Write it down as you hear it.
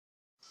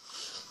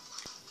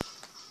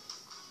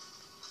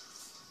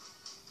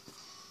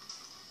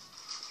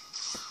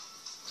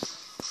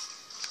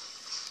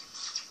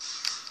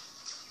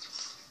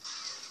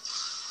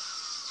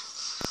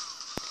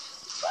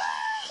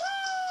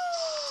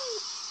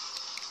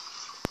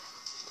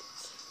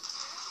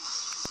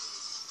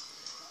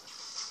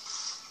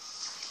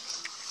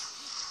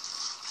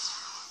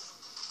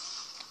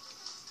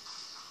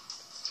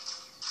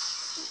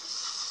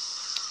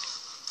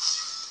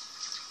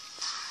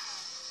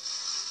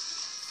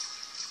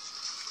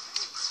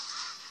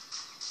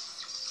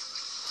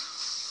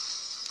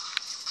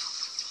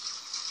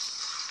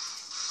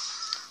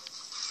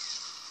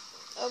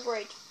Oh,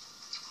 great.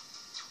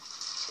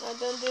 No,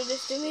 don't do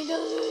this to me.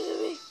 Don't do this to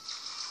me.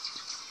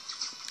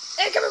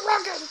 Incoming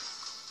rocket!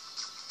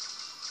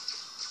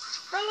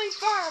 Friendly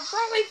fire,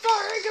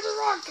 incoming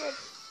rocket!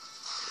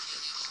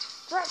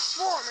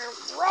 Transform and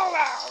roll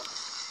out!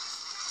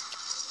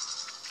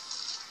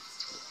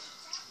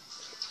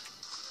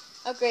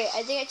 Oh great,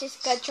 I think I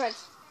just got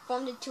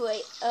transformed into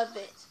a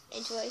oven.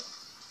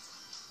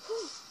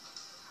 Whew.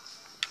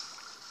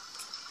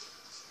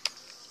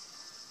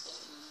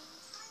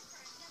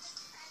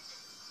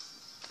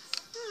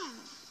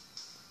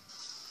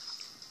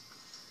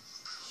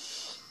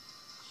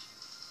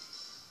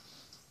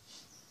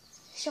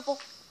 Shuffle.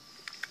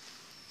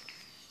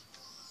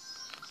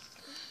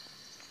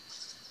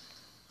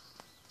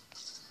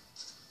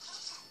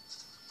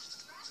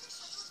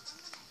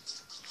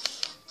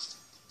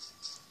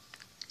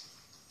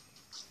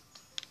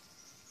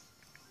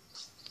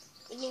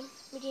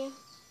 Medium.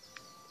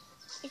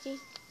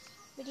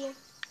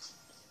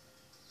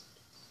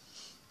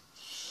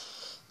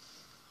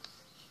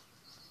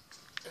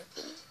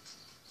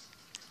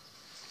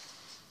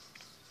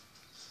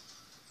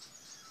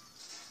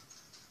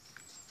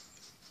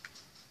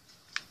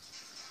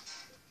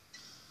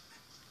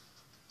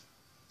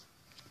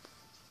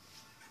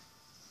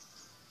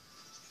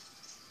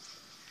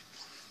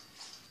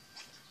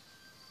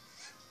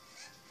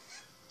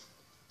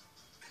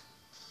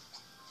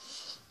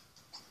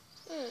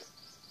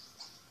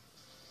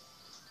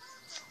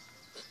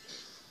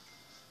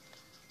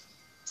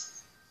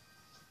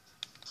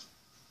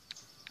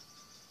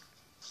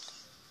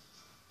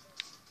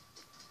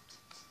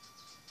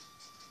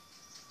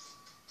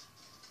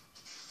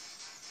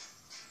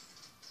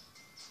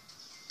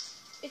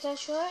 Is that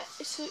sure?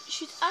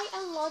 Should I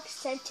unlock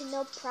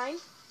Sentinel Prime?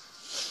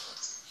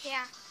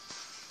 Yeah.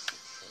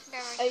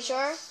 Are you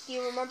sure? Do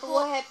you remember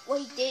what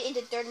he did in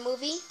the third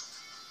movie?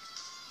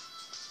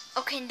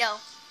 Okay, no.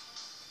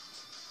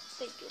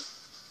 Thank you.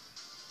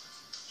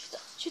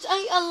 Should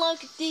I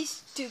unlock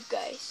these two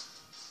guys?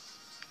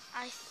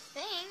 I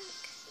think.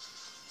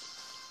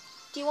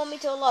 Do you want me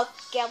to unlock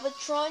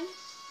Galvatron?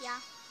 Yeah.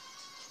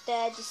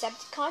 The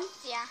Decepticon?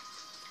 Yeah.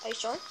 Are you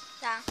sure?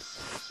 Yeah.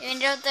 Even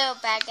though they're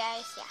bad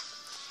guys, yeah.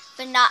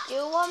 But not. Do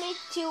you want me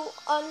to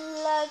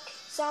unlock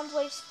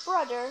Soundwave's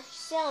brother,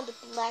 Sound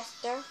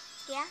Blaster?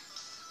 Yeah.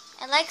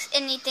 I like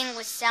anything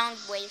with sound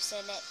waves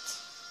in it.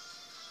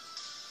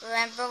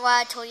 Remember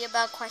what I told you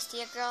about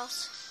Questia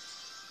Girls?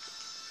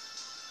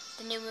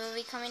 The new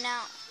movie coming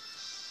out.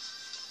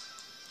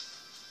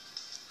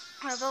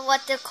 Remember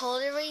what they're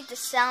called already? The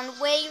sound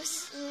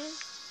waves?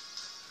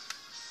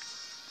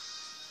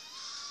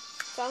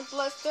 Sound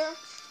Blaster,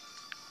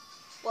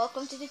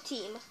 welcome to the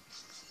team.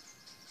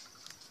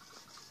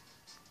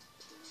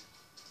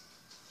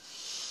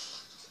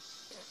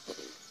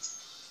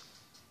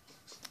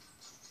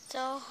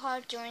 So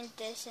hard doing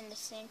this in the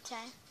same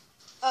time.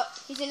 Oh,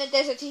 he's in the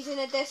desert.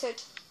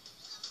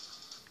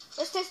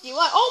 Let's test you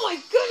out. Oh my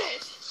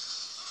goodness!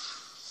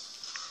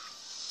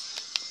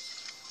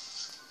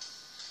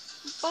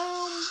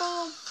 Boom,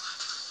 boom.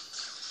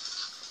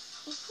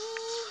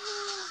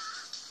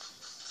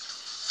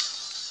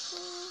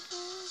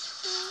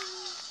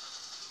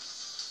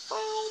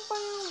 Boom,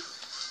 boom.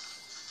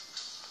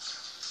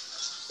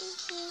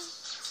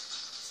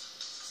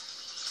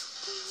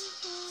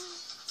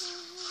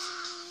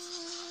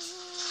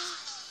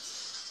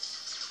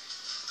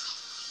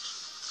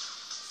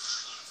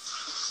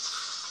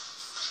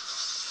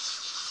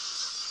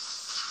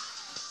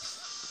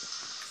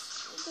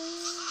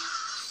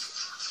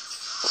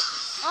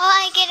 Oh,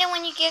 I get it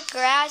when you get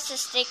grass, the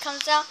stick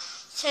comes out.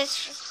 Says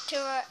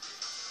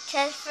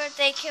for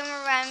they come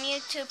around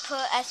you to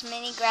put as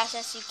many grass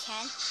as you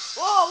can.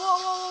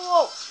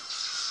 Whoa.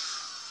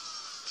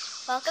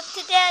 Welcome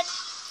to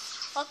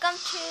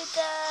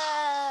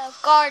the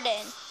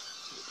garden.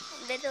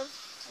 Little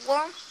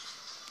worm.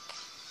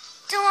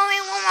 Don't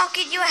worry, worm, I'll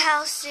get you a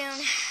house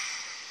soon.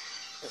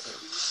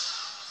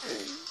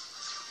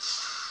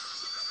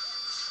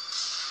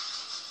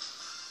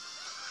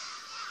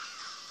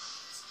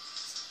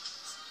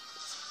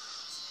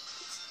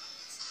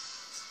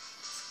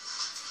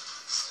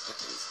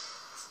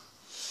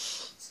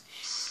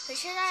 So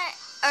should I?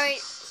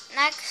 Alright,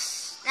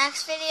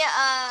 next video,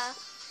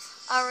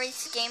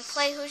 Ari's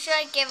gameplay. Who should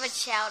I give a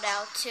shout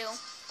out to?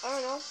 I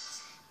don't know.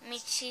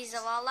 Michi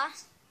Zalala,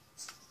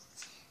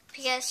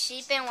 because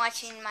she's been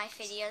watching my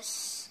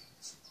videos.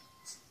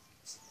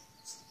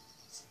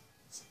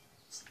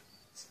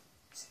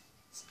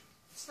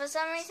 For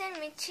some reason,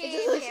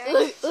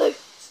 Michi.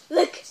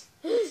 Look.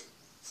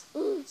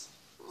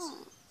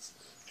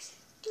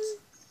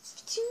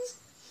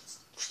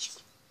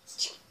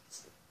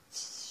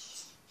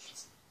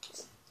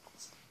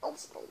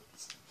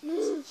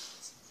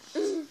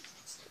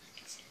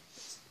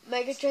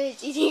 Megatron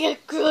is eating a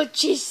grilled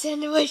cheese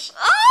sandwich.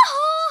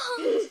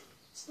 Oh!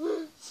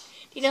 Do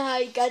you know how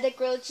he got that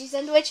grilled cheese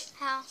sandwich?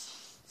 How?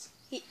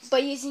 By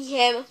using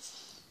him.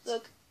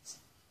 Look.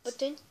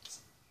 Button.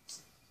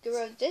 Get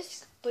rid of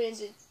this. Put in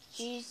the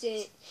cheese.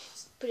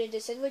 Put in the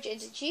sandwich and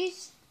the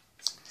cheese.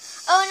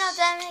 Oh no,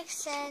 that makes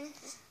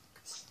sense.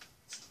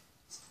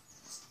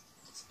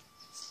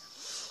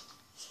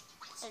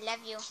 I love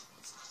you.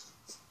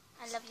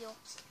 I love you.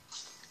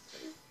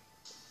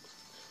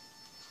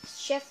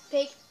 Chef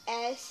Pig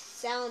as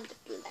Sound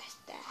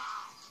Blaster.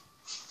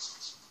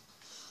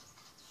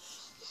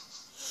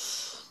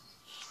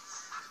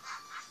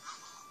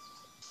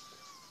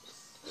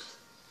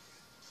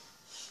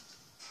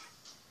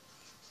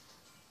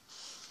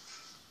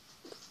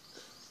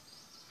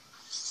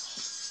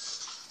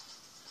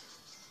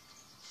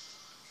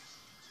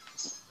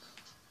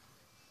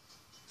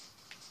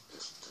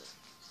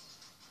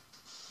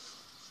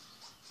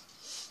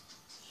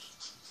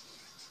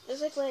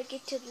 Looks like when I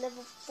get to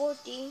level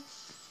 40.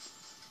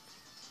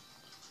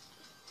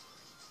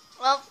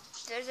 Well,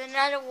 there's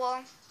another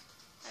wall.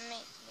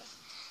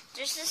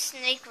 There's a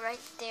snake right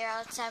there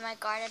outside my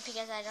garden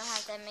because I don't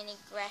have that many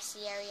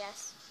grassy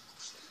areas.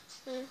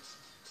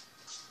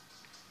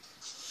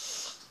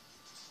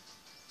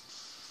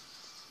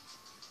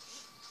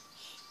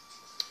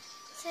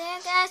 So yeah,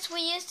 guys,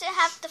 we used to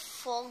have the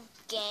full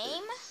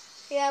game.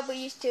 Yeah, we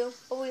used to,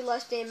 but we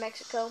lost it in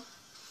Mexico.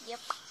 Yep.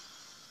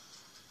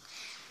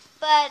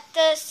 But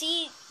the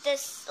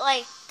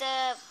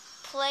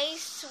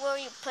place where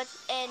you put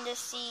in the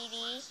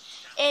CD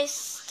is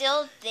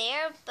still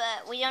there,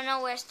 but we don't know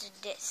where's the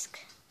disc.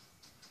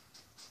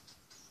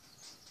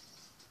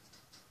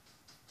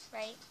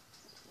 Right?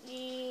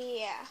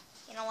 Yeah.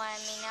 You know what I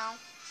mean now?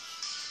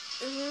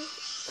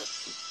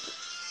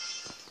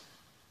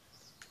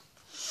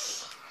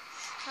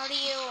 How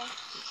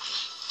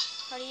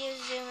do you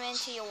zoom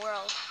into your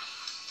world?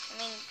 I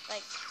mean,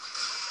 like,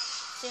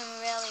 zoom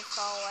really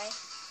far away.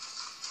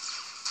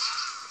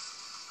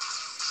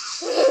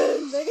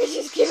 Look, it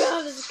just came out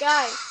of the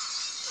sky.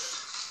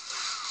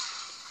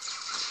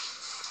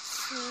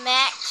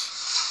 Smash,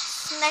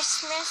 smash,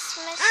 smash,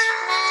 smash,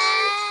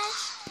 smash,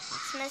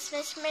 smash,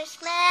 smash, smash,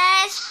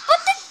 smash.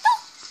 Potato,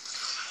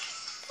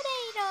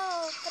 potato,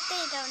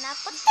 potato, not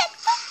potato.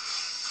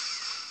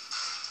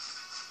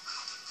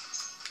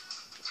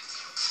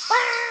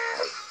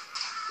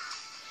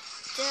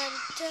 Da,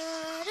 da,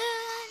 da,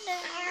 da.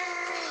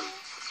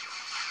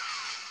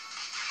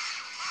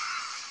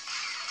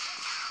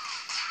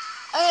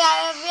 Okay,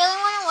 I really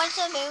want to watch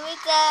a movie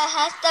that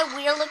has that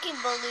weird looking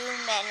balloon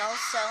man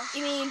also.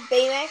 You mean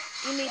Baymax?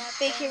 You mean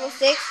Big Hero 6?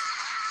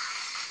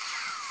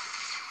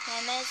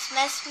 Smash,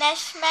 smash,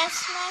 smash, smash,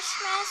 smash,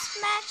 smash,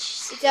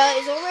 smash.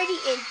 It's already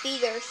in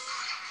theaters.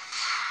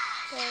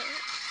 Wait,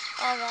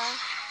 hold on.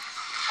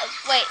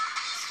 Wait,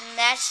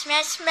 smash,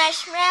 smash,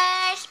 smash,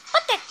 smash,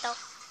 potato.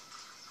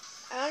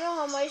 I don't know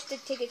how much the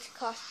tickets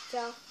cost,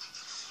 so.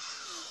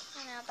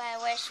 I know, but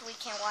I wish we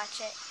can watch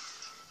it.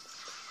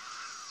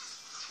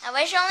 I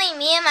wish only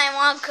me and my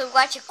mom could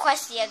watch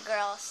Equestria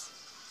Girls,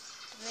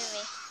 the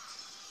movie.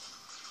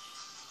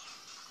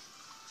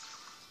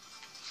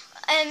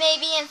 And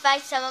maybe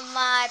invite some of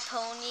my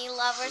pony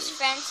lovers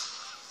friends.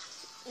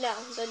 No,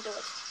 don't do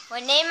it.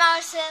 We'll name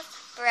ourselves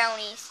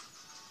Brownies.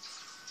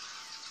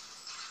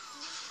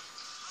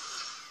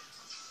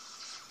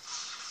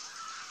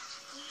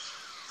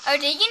 Or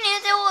did you know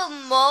there were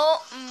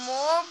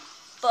more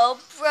bow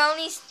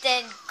brownies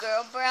than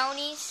girl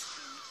brownies?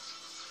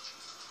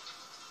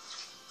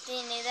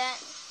 Did you know that?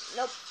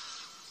 Nope.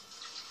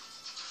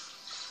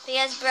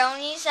 Because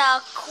brownies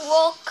are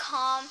cool,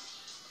 calm,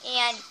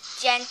 and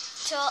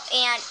gentle,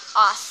 and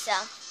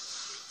awesome.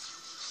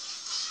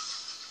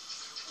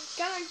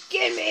 Come on,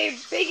 get me,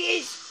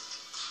 piggies!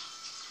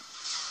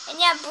 And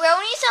yeah,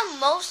 brownies are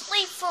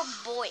mostly for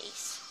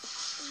boys.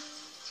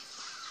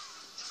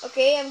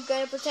 Okay, I'm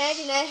gonna pretend I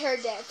did not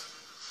heard that.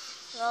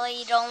 Well,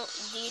 you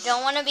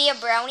don't want to be a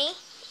brownie?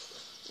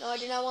 No, I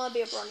do not want to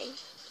be a brownie.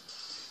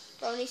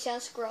 Brownie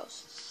sounds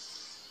gross.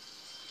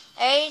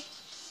 Hey,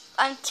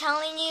 I'm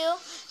telling you,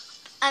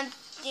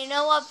 you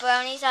know what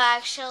brownies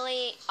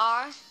actually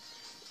are?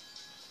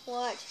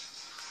 What?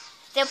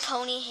 They're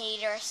pony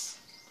haters.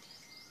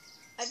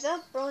 I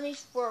thought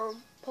brownies were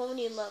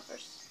pony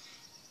lovers.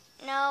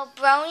 No,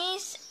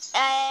 brownies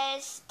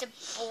is the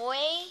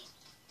boy,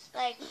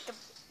 like the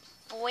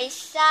boy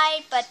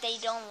side, but they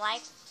don't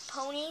like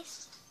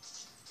ponies.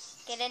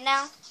 Get it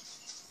now?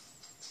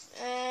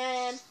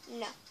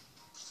 No.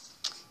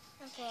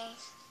 Okay.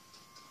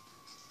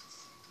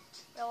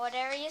 But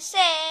whatever you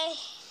say,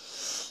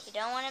 you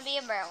don't want to be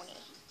a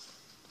brownie.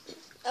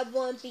 I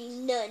want to be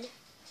none.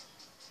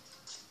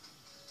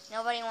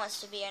 Nobody wants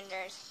to be a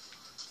nerd.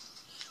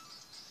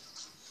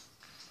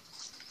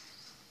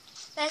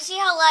 Let's see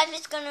how life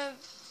is gonna.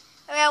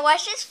 Okay,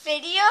 watch this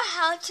video,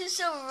 how to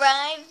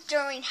survive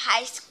during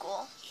high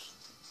school.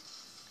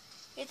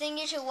 You think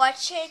you should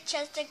watch it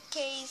just in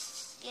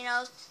case,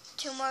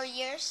 2 more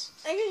years?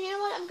 You know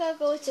what? I'm gonna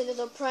go with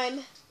Citadel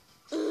Prime.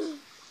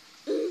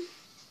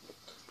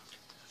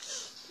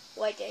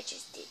 Why did I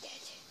just do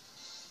that?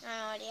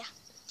 No idea.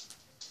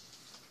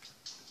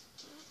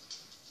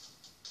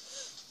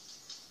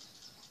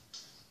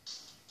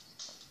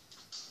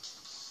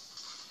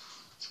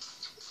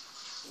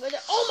 But,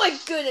 oh my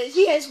goodness,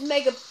 he has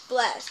Mega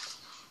Blast.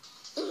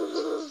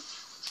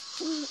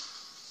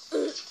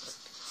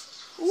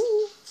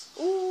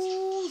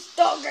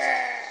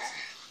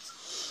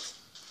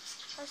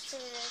 Let's do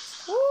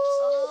this Woo.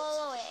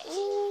 all the way.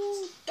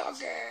 Ooh,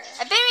 dogger.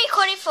 I've been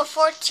recording for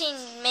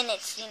 14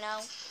 minutes, you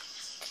know.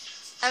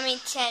 I mean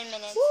 10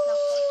 minutes.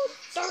 Woo,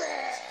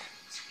 dogger.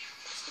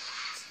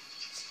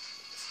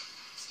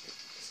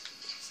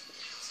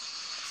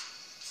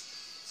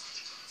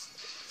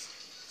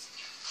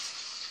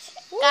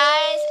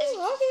 Guys,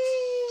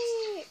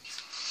 Okay.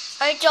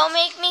 or don't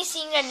make me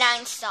sing the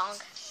 9th song.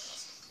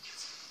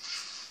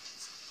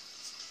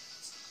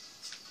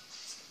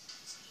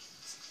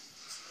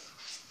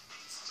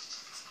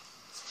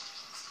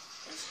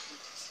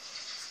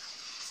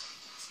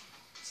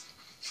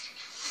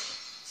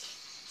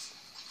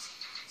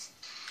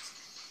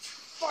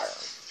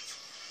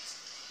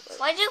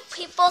 Why do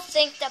people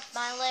think that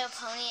My Little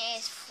Pony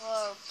is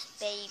for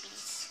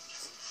babies?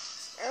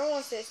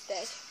 Everyone says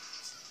that.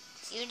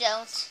 You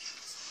don't.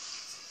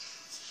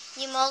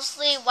 You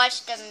mostly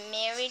watch the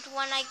married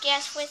one, I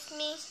guess, with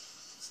me.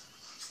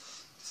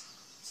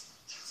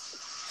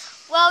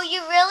 Well,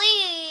 you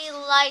really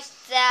like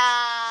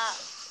the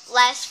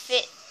last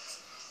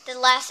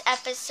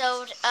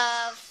episode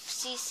of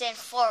season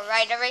 4,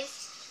 right,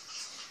 Aris?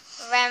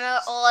 Remember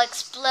all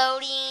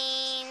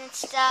exploding and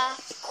stuff?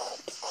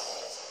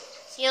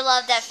 You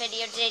loved that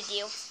video, did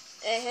you?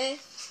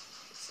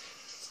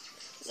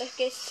 Let's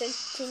get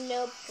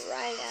Sentinel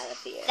Prime out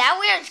of here. That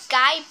weird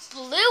guy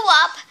blew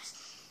up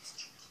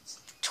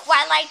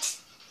Twilight's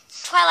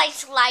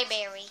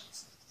library,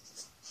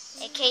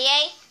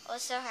 aka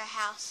also her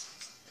house.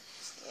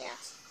 Yeah.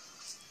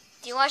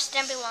 Do you watch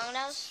Stumpy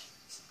Longnose?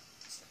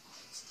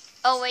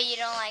 Oh wait, you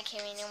don't like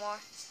him anymore.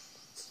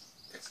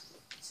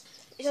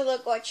 So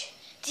look, watch.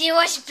 Do you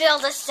watch Bill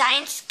the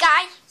Science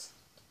Guy?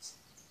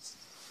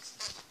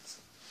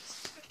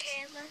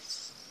 Okay,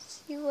 let's.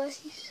 You watch.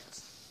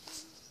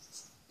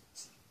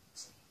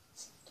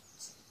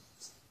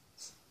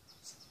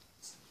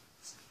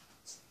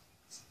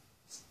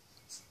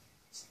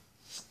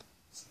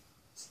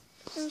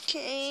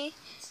 Okay.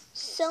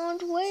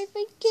 Soundwave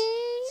again.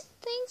 I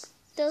think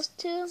those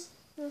two.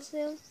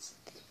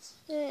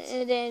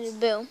 And then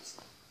boom.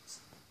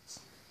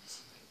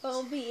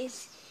 Bumblebee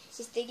is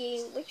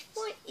thinking which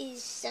one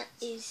is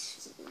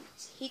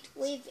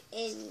Heatwave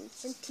and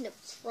Sentinel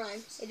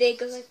Prime. And then it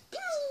goes like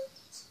boom.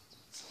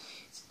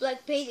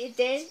 Black paint is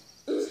dead.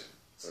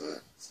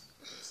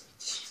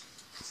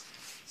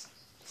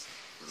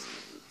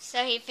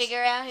 So he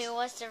figured out who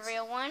was the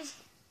real one?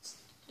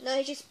 No,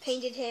 he just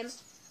painted him.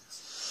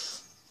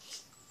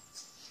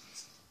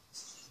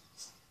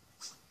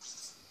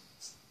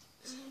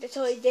 That's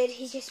all he did.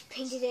 He just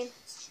painted him.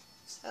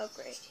 Oh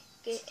great!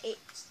 Get 8.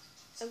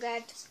 I'm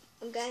gonna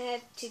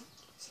have to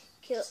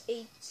kill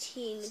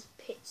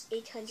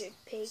 800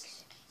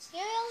 pigs.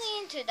 You're really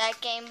into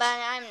that game, but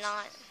I'm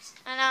not.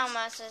 I know I'm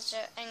not such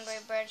an Angry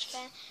Birds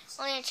fan.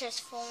 Only a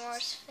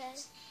Transformers fan.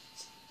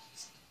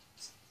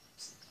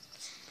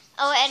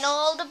 Oh, and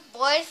all the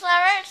boys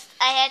lovers,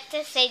 I had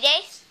to say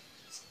this.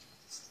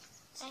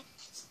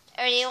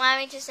 Or do you want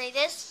me to say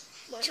this?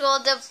 What? To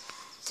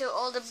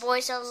all the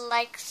boys that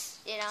likes,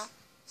 you know,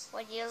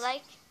 what you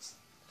like?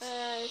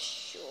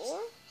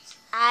 Sure.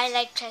 I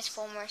like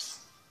Transformers.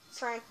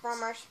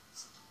 Transformers.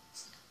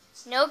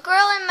 No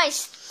girl in my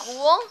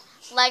school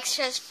likes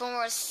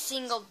Transformers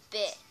single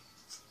bit.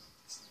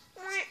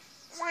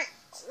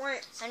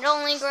 I'm the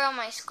only girl in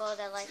my school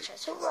that likes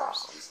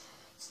Transformers.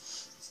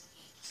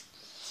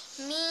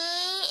 Me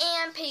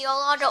and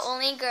Paola are the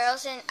only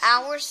girls in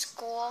our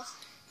school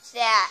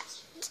that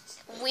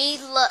we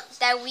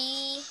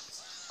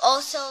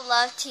also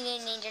love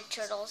Teenage Ninja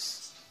Turtles.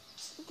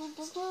 You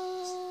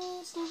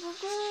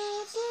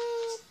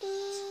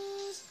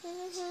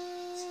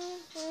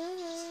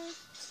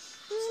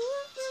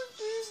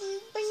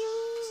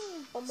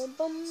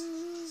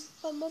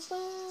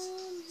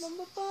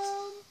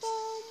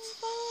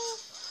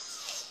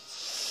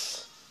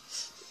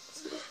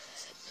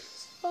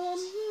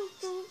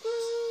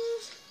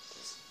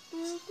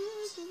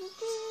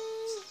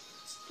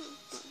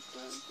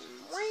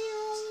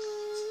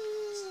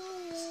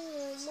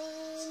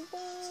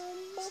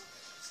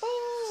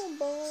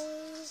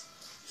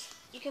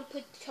can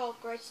put the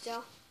talk right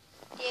still.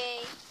 Yay.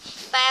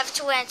 But I have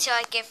to wait until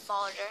I get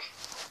folder.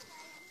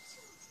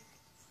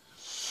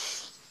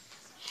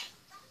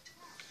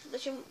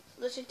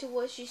 Listen to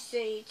what she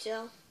said,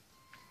 so.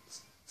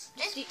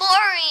 It's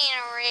boring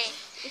already.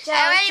 I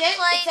already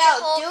played the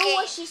whole game. Do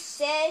what she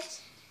says.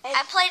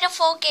 I played the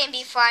full game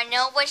before. I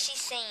know what she's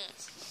saying.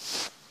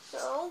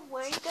 So,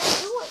 when are you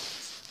gonna do it?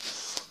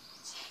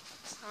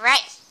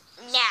 Right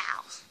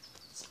now.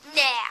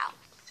 Now.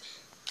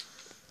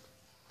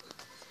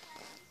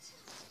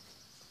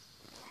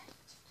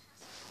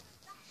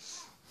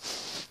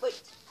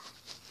 Wait.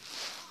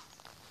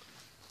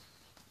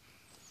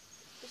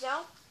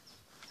 So,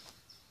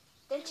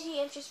 then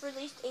TDM just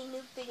released a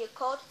new video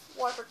called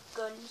Water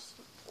Gun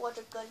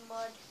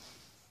Mod.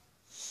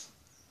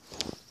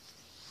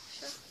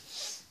 Sure.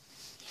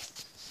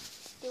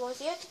 Do you want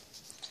to see it?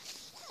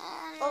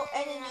 Oh,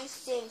 and a new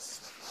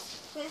Sims.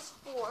 His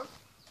four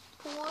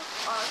pools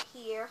are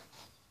here.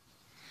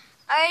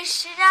 Alright,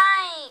 should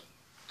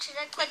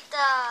I put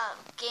the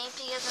game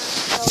together?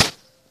 So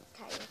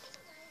tired.